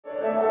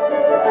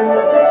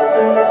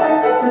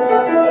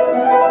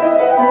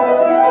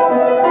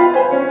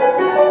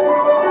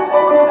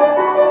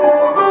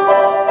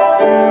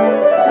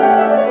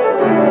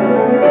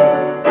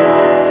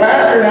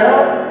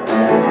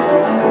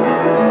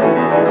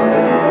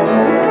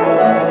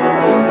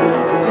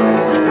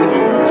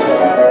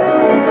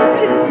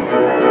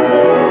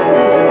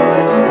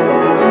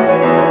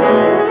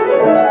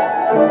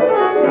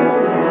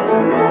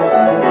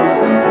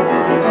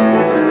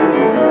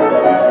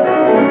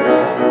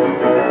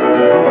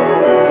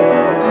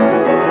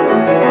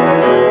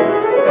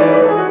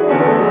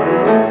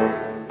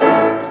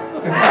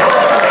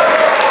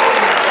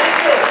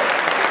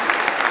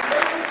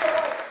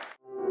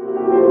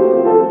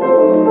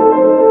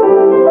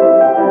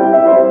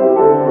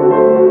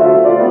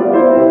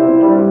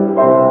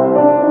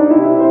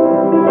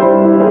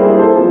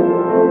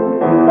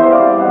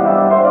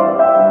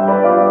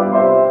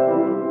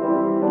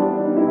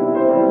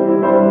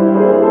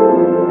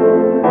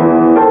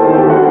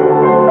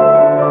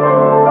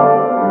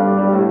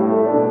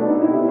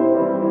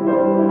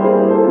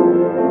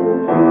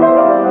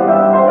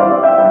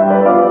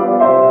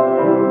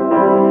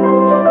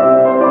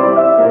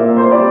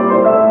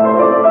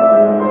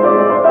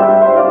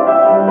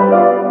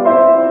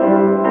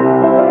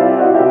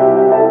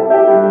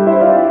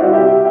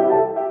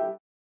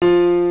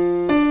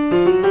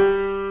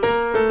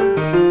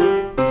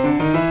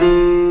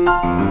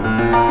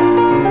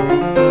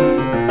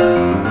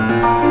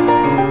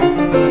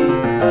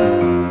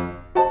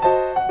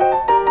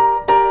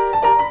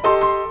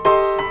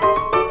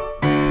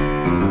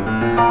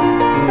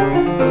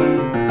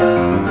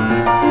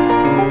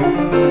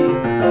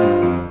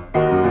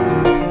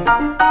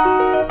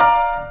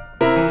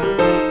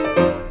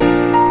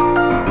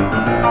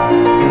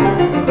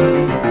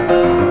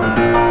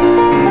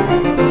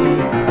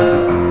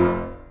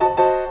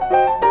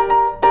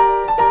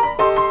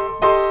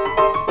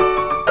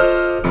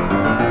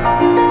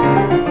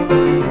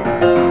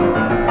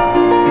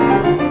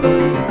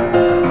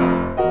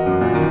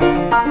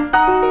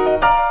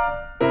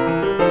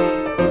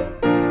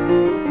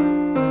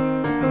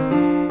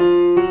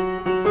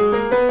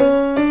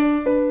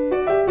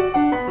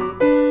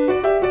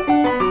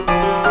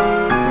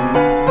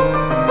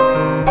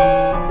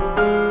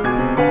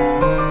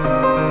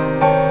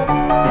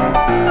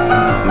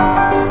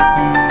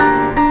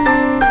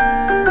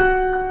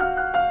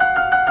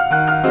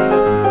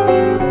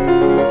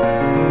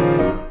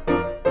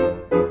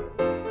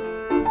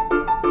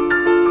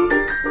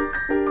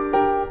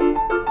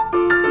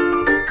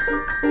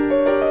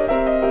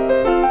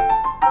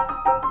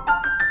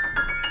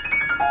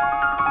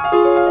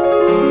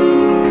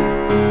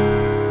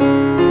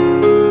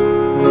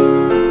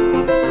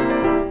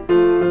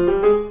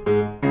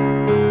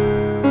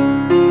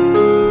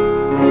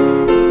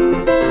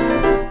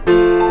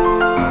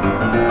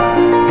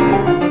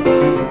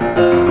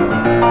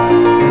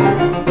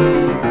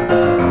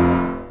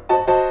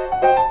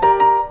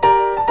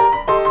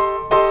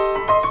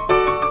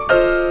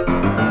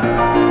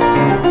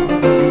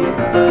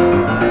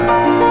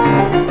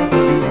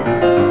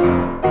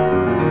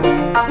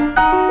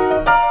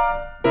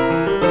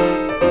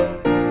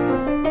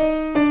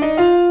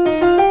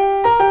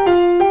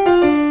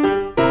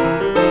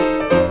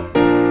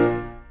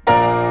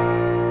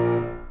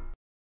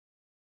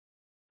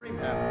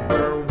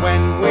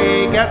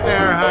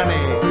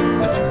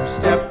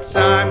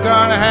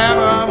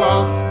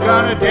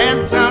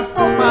pants out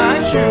both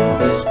my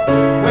shoes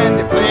when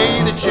they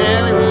play the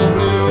Jelly Roll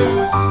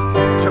Blues.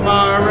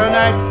 Tomorrow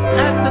night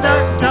at the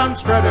Darktown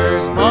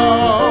Strutters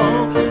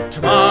Ball.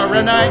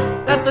 Tomorrow night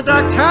at the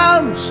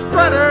Darktown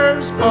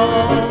Strutters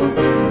Ball.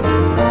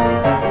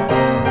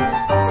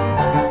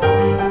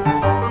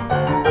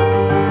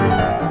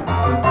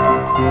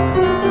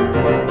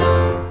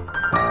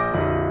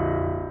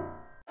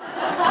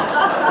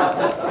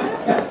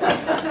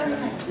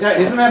 Yeah,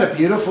 isn't that a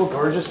beautiful,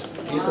 gorgeous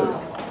piece of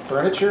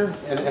furniture?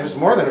 And it's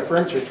more than a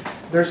furniture.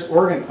 There's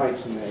organ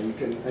pipes in there.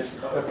 It's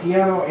a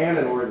piano and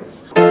an organ.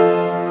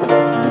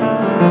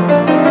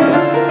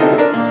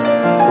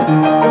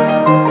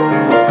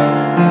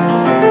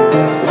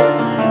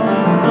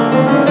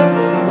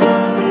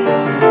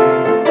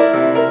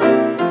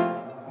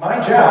 My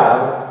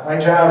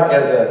job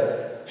as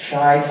a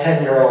shy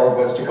 10-year-old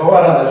was to go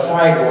out on the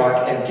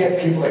sidewalk and get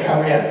people to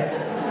come in.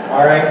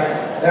 All right?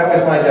 That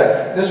was my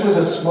job. This was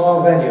a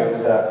small venue. It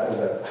was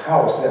a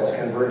house that was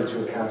converted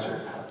to a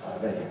concert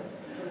venue.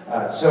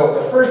 So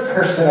the first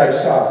person I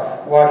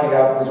saw walking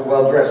up was a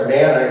well-dressed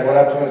man. I went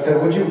up to him and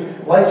said, "Would you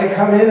like to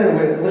come in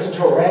and listen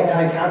to a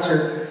ragtime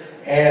concert?"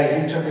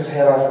 And he took his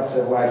hat off and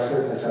said, "Why,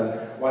 certainly, son.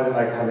 Why didn't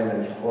I come in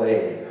and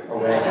play a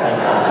ragtime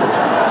concert?"